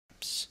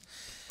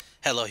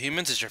Hello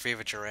humans, it's your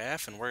favorite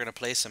giraffe, and we're gonna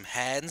play some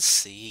hide and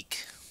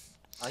seek.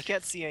 I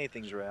can't see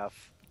anything,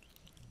 Giraffe.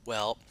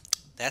 Well,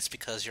 that's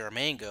because you're a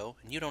mango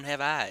and you don't have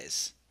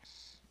eyes.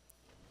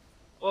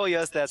 Oh,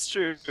 yes, that's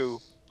true.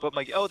 But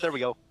oh, there we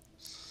go.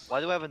 Why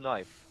do I have a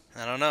knife?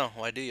 I don't know,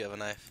 why do you have a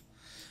knife?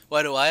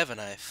 Why do I have a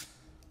knife?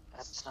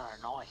 That's not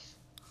a knife.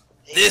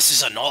 This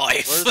is a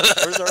knife!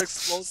 Where's our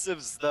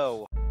explosives,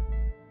 though?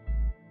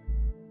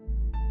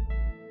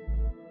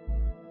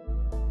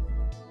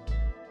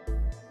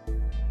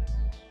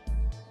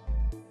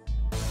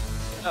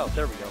 Oh,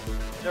 there we go.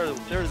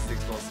 There's the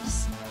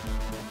explosives.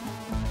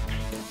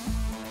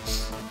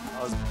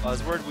 I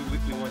was worried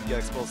we wouldn't get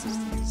explosives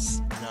to use.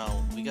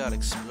 No, we got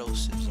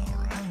explosives,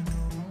 alright.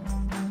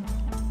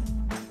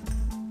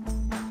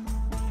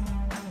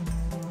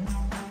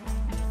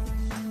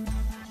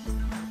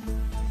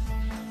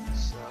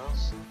 So,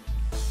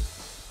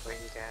 where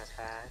you guys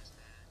hide?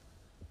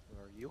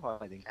 Where are you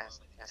hiding? Guys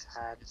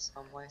hide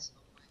somewhere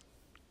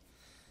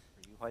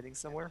Are you hiding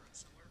somewhere?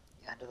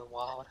 under the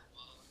water.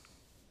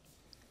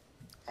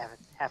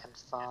 Having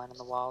fun in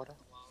the water.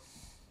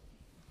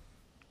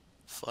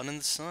 Fun in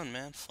the sun,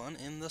 man. Fun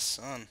in the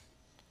sun.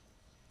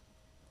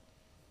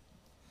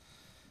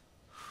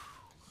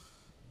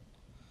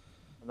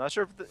 I'm not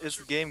sure if it's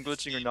the game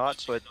glitching or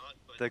not, but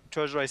the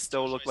treasure I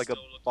stole looked like a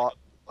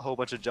whole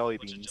bunch of jelly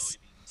beans.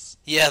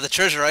 Yeah, the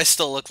treasure I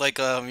still look like,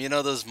 you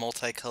know those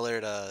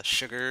multicolored,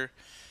 sugar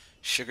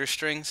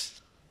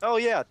strings? Oh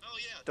yeah,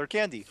 they're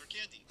candy.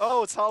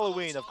 Oh, it's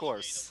Halloween, of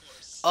course.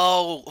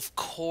 Oh, of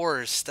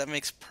course, that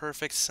makes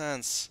perfect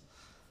sense.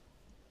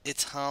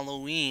 It's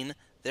Halloween,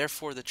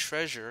 therefore the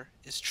treasure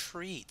is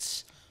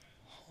treats.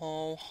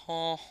 Ho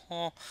ho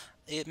ho.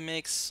 It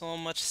makes so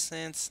much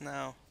sense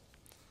now.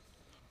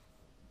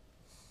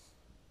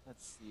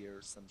 Let's see here,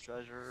 some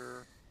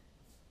treasure.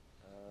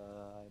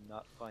 I'm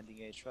not finding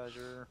a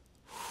treasure.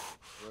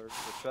 Where's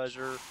the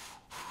treasure?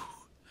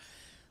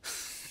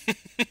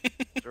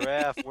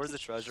 Giraffe, where's the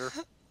treasure?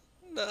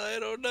 No, I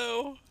don't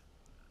know.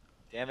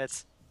 Damn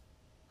it.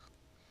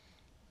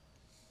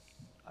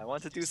 I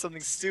want to do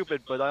something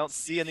stupid, but I don't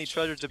see any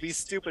treasure to be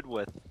stupid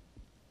with.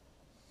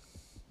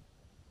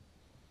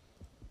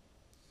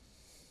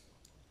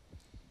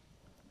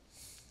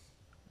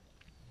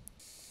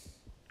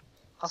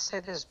 I'll say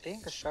this: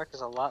 being a shark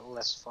is a lot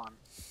less fun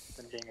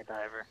than being a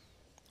diver.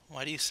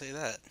 Why do you say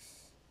that?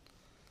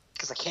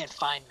 Because I can't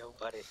find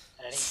nobody,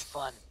 and it ain't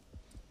fun.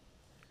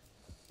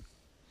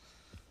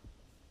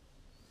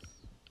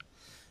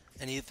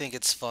 And you think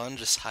it's fun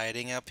just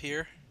hiding up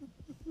here?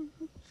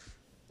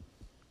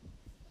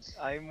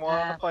 I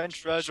want to find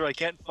treasure. I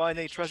can't find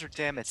any treasure,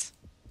 damn it.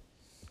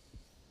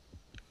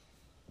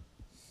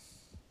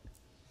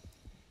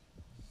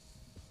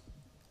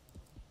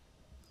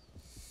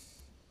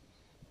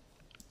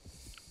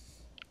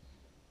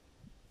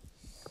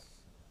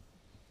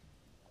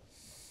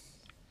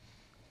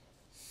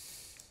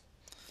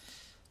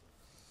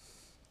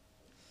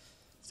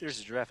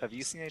 Seriously, Giraffe, have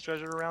you seen any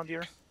treasure around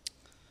here?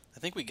 I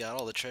think we got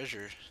all the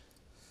treasure.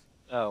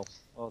 Oh,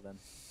 well then.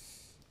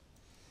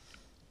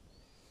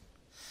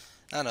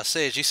 I don't know,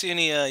 Sage, you see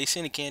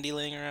any candy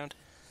laying around?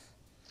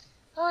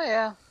 Oh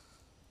yeah,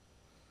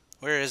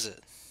 Where is it?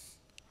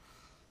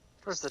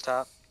 where's the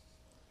top?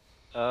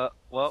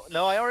 Well,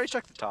 no, I already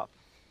checked the top.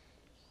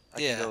 I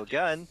Yeah. can go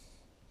again.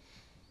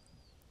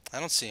 I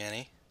don't see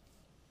any.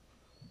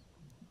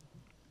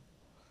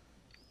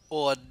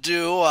 Or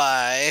do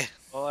I?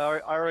 Well, I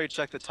already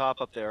checked the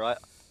top up there.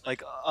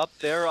 Up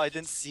there, I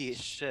didn't see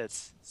shit.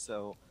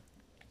 So,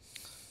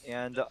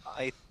 and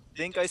I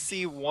think I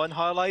see one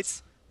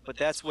highlight, but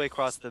that's way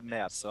across the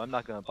map, so I'm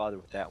not gonna bother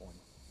with that one.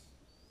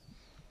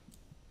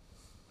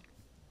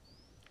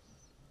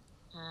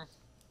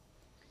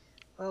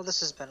 Well, this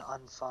has been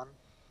unfun.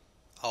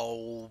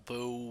 Oh,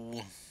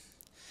 boo.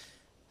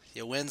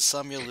 You win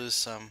some, you lose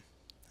some.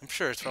 I'm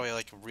sure it's probably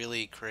like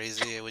really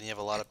crazy when you have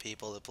a lot of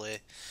people that play.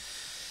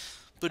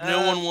 But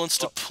no one wants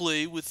to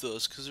play with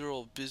us because they're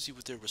all busy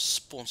with their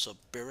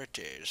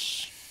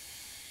responsibilities.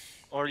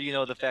 Or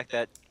the fact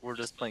that we're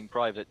just playing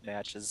private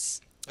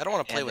matches. I don't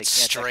want to play And with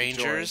they can't actually join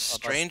strangers. unless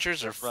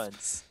Strangers they're are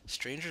friends.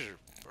 Strangers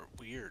are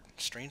weird.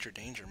 Stranger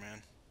danger,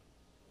 man.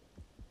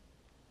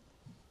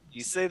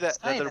 You say that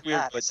not they're even weird,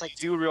 that, but it's like-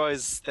 you do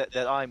realize that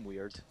I'm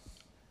weird.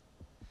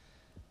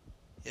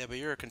 Yeah, but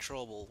you're a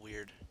controllable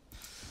weird.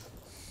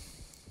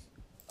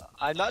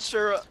 I'm not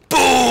sure. Boom!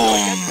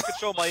 I can't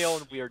control my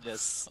own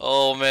weirdness.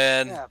 Oh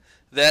man, Yeah,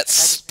 that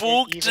just made it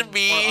spooked even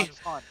me. more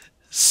unfun.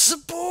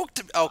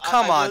 Spooked me. Oh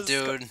come I on, was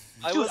dude.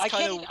 I Dude, was I kind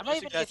can't of even- I'm not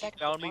even that he attacking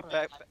found the me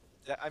water.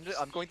 back.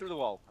 I'm going through the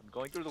wall. I'm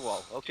going through the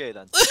wall. Okay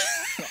then.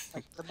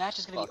 Like, the match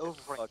is gonna be Fuck, over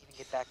before I fuck. even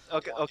get back. To the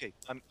Okay, water. okay.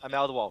 I'm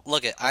out of the wall.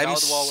 Look it, I'm I'm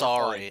out of the wall, we're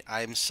sorry.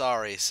 I'm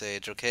sorry,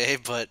 Sage, okay?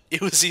 But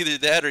it was either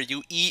that or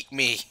you eat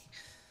me.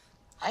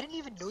 I didn't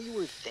even know you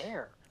were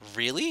there.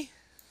 Really?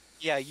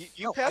 Yeah, you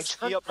No, passed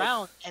I me turned up like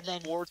around and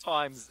then 4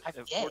 times. I'm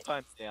Four dead.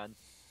 times, Dan.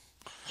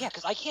 Yeah,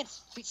 because I can't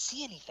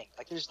see anything.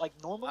 Like there's like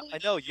normally. I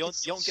know you can don't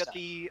see get stuff.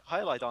 the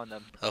highlight on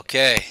them.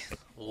 Okay.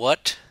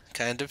 What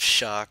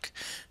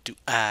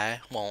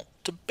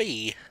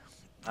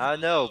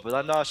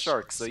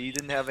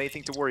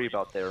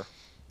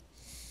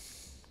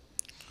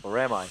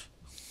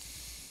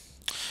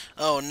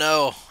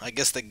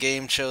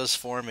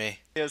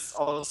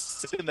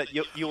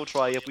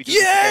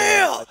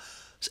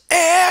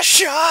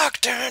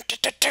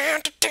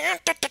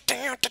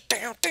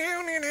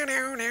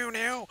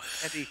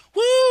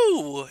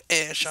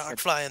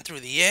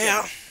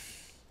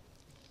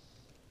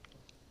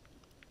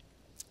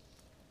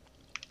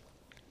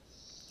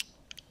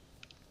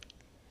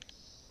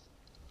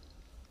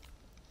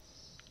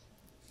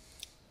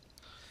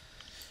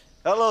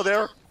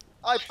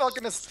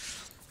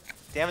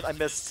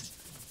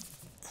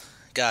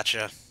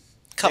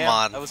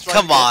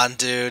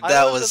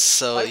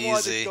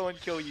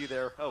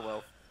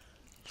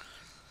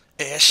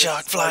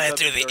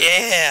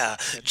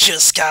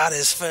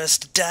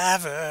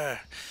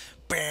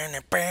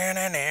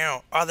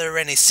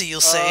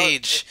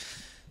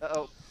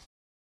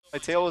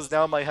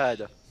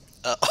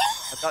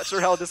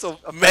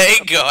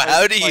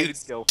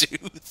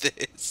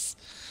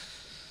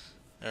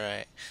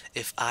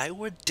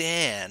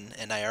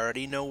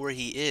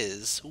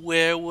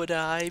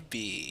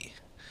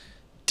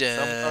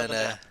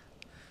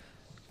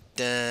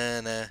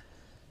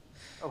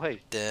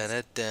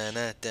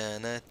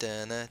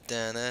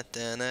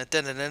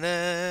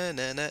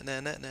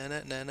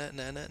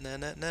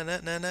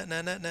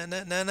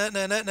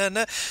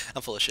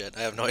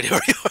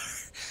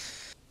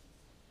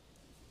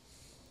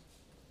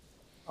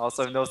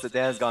Also, I've noticed that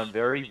Dan's gone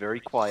very, very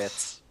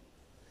quiet.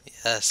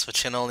 Yes,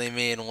 which can only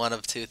mean one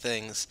of two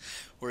things.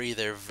 We're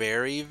either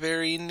very,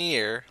 very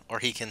near, or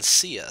he can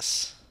see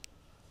us.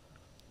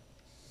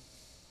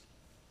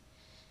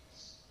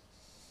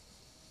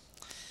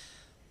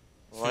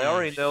 Well, I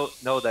already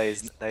know that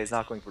he's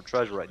not going for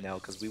treasure right now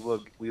because we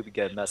would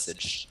get a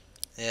message.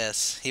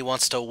 Yes, he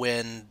wants to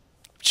win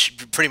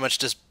pretty much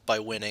just by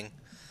winning.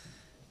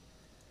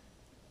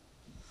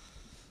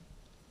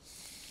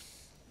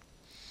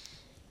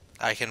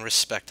 I can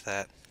respect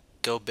that.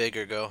 Go big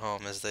or go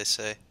home, as they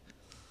say.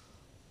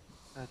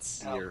 Let's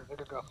see No, here. we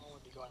better go home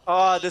and be going.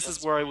 Ah, this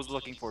is where I was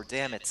looking for.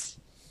 Damn it.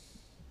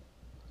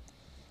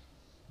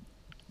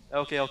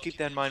 Okay, I'll keep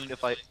that in mind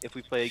if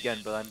we play again.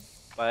 But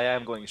I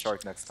am going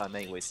shark next time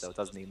anyway, so it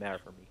doesn't even matter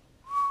for me.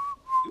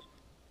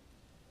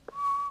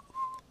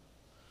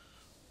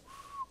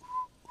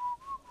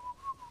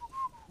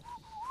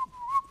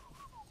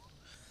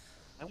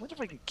 I wonder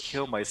if I can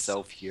kill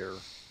myself here.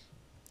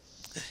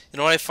 You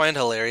know what I find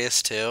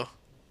hilarious too?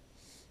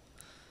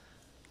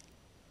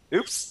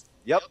 Oops.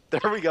 Yep.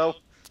 There we go.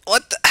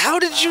 What? How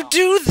did you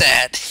do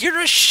that? You're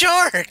a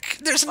shark.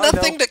 There's I know.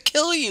 nothing to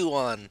kill you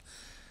on.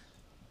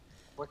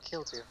 What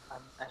killed you?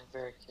 I'm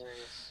very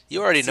curious.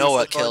 You already know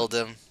what Suicide button. killed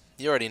him.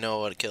 You already know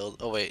what killed.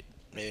 Oh wait,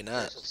 maybe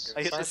not. There's a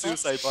I hit the button?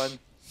 suicide button.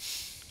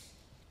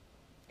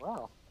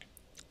 Wow.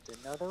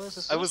 Didn't know there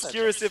was a I was suicide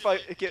curious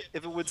button.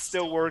 if it would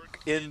still work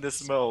in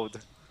this mode.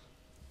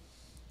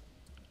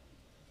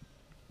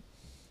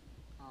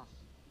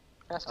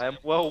 I am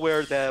well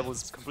aware that it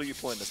was completely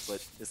pointless,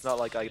 but it's not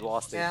like I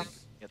lost Yeah.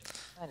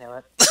 anything. I knew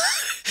it.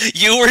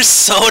 You were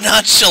so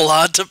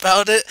nonchalant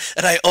about it,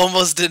 and I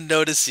almost didn't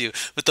notice you.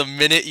 But the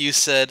minute you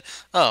said,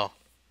 "Oh,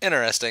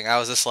 interesting," I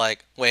was just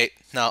like, "Wait,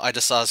 no, I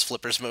just saw his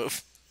flippers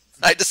move."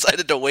 I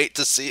decided to wait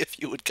to see if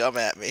you would come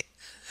at me.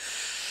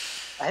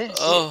 I didn't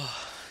see you. Oh,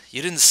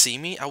 you didn't see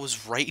me? I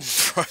was right in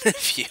front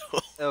of you.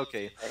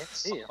 Okay, I didn't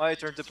see you. my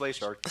turn to play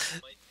shark.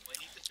 Might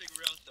need to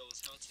figure out though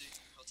is how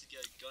to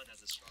get a gun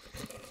as a shark.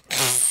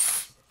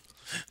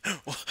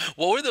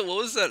 What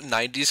was that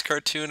 90s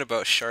cartoon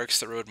about sharks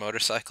that rode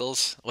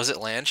motorcycles? Was it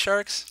Land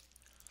Sharks?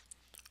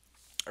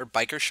 Or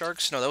Biker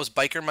Sharks? No, that was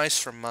Biker Mice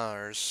from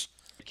Mars.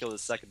 I killed a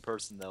second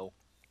person though.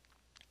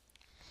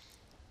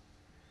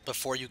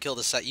 Before you kill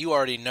the set, you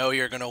already know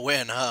you're gonna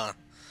win, huh?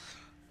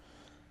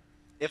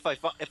 If I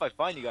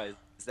find you guys,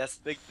 that's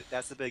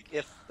the big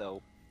if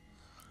though.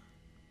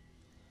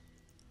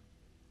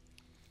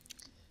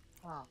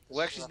 Oh, this Well,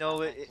 is actually, what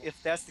no. I'm thinking.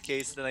 If that's the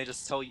case, then I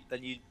just tell you.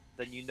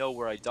 Then you know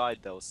where I died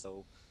though,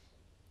 so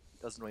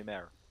it doesn't really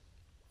matter.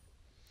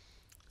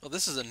 Well,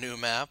 this is a new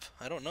map.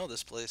 I don't know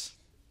this place.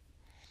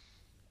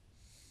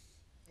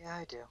 Yeah,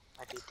 I do.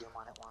 I beat Doom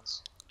on it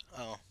once.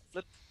 Oh.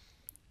 Flip.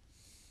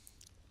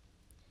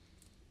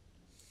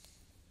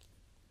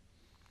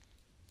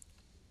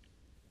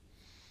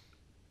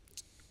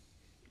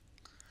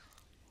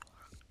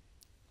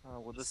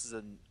 Well, this is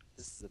a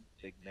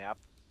big map.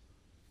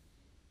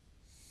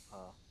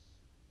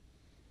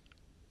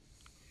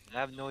 And I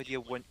have no idea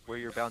where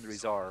your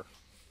boundaries are,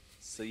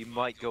 so you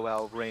might go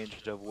out of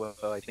range of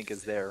what I think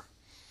is there.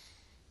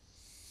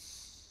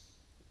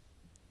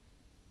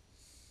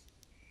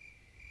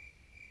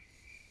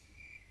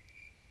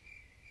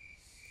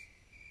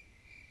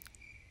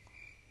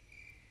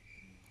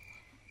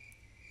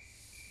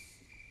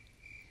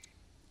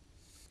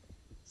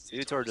 So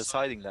you two are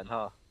deciding then,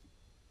 huh?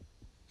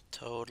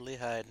 Totally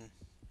hiding.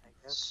 I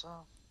guess so.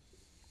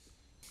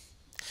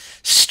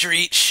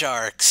 Street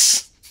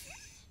sharks.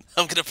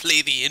 I'm gonna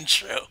play the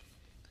intro.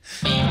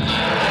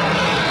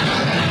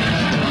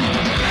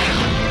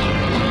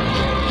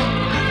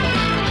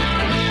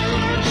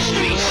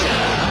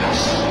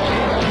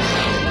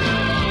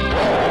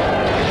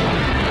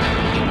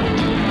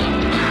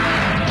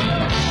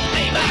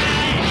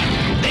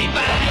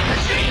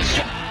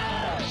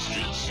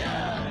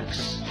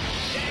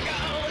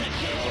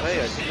 Oh,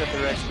 hey, I think that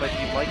there actually might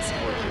be light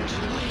support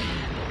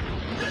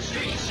here.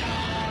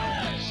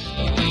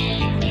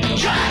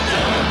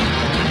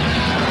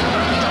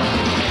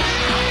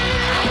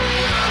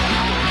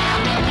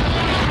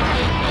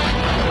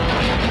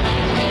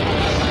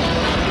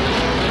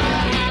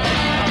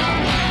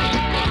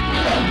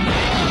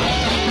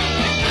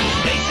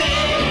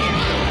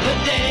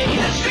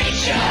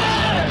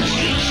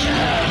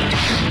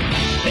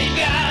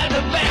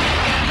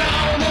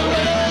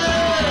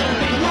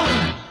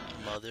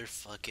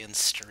 Motherfucking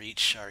street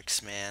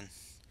sharks, man.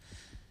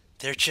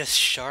 They're just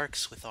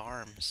sharks with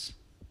arms.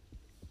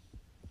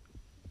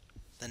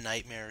 The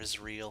nightmare is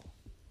real.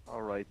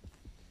 Alright.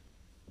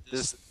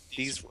 These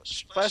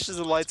flashes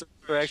of lights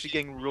are actually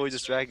getting really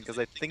distracting because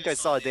I think I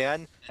saw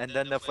Dan, and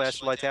then the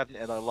flash of lights happened,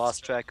 and I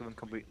lost track of him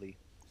completely.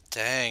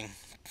 Dang.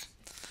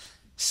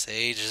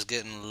 Sage is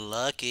getting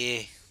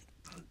lucky.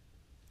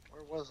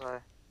 Where was I?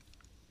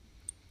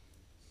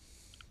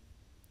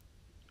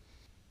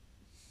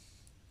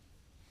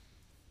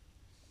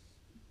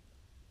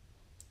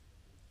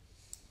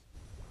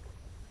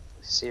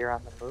 See her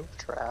on the move,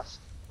 Giraffe.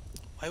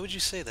 Why would you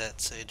say that,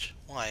 Sage?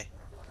 Why?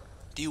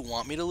 Do you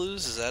want me to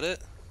lose? Is that it?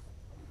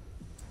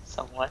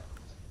 Somewhat.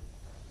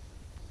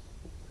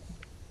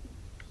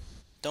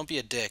 Don't be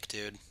a dick,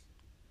 dude.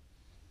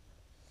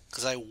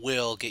 Because I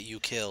will get you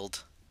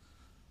killed.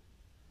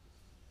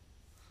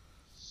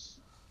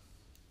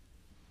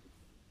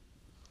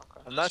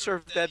 I'm not sure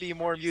if that'd be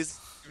more amusing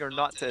or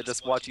not to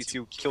just watch you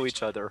two kill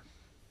each other.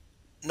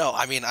 No,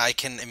 I mean, I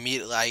can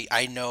immediately...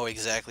 I know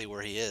exactly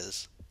where he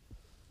is.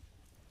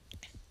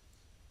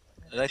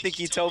 And I think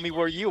he told me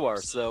where you are,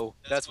 so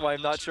that's why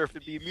I'm not sure if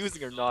it'd be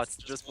amusing or not to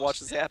just watch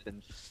this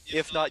happen.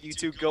 If not, you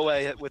two go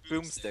at it with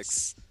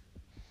boomsticks.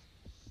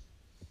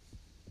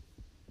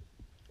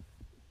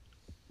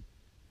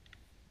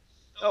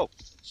 Oh,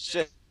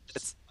 shit.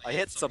 I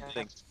hit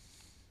something.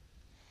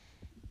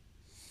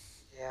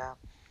 Yeah.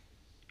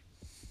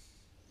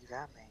 You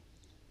got me.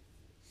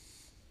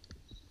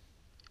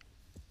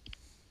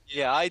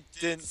 Yeah, I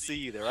didn't see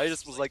you there. I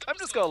just was like, I'm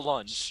just gonna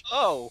lunge.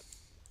 Oh!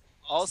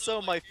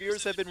 Also, my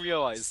fears have been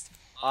realized.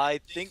 I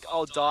think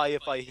I'll die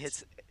if I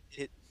hit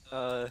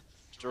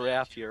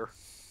Giraffe here.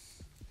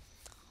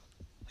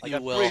 Like, You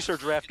I'm will. pretty sure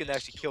Giraffe can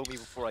actually kill me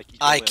before I can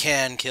kill I him.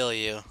 can kill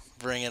you.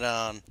 Bring it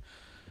on.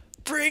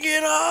 Bring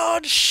it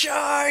on,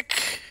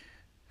 shark!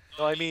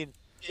 No, I mean,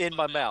 in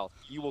my mouth.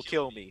 You will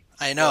kill me.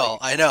 I know,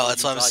 Before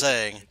that's you what I'm die.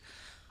 saying.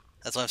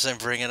 That's what I'm saying,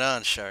 bring it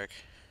on, shark.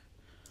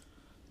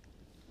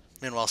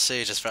 Meanwhile,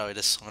 Sage is probably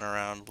just swimming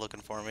around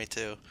looking for me,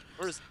 too.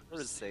 Where's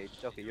Sage?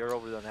 Okay, you're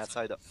over on that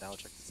side. Now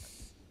check this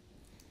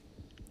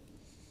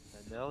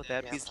out. No,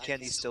 that piece of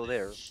candy's still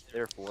there.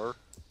 Therefore,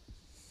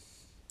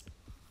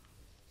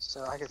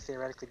 So I could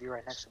theoretically be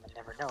right next to him and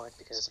never know it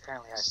because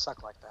apparently I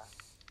suck like that.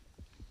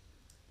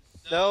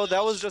 no,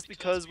 that was just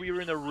because we were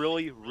in a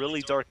really,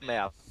 really dark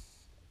map.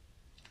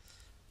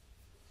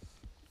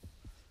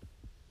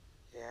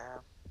 Yeah.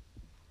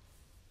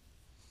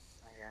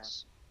 I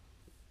guess.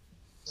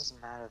 Doesn't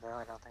matter though,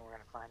 I don't think we're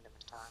gonna find him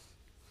in time.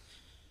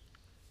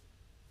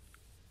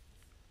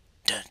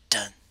 Dun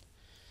dun.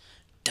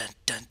 Dun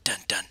dun dun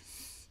dun.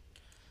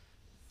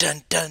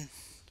 Dun dun.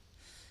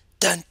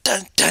 Dun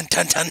dun dun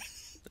dun dun.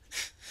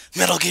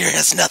 Metal Gear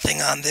has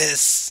nothing on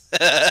this.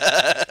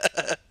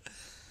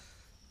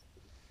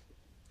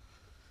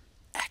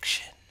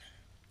 Action.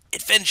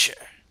 Adventure.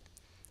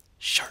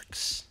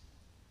 Sharks.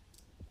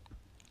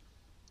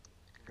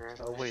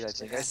 Oh wait, I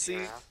think I Congratulations see.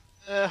 again,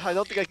 Giraffe. I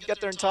don't think I can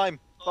get there in time.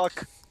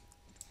 Fuck.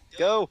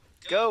 Go,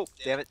 go!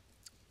 Damn it!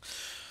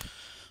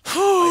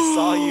 I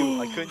saw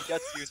you. I couldn't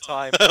get to you in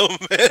time. Oh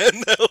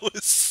man, that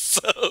was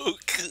so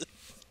good.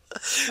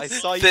 I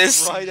saw you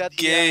This right at the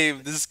game,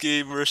 end. this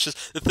game rushes.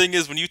 The thing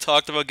is, when you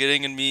talked about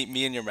getting in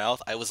me in your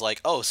mouth, I was like,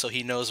 oh, so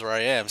he knows where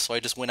I am. So I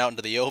just went out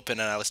into the open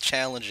and I was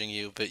challenging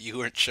you, but you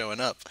weren't showing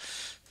up.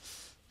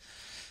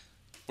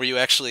 Were you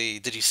actually?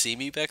 Did you see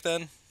me back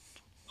then?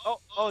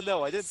 Oh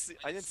no, I didn't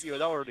see you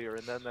earlier,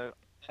 and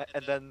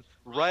then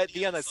right at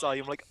the end I saw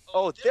you. I'm like,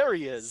 oh, there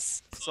he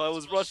is. So I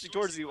was rushing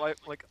towards you. I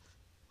look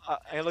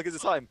at the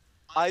time.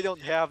 I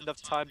don't have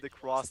enough time to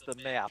cross the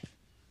map.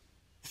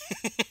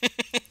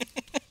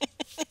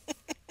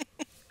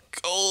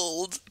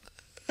 Cold.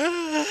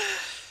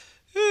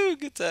 Ooh,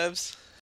 good times.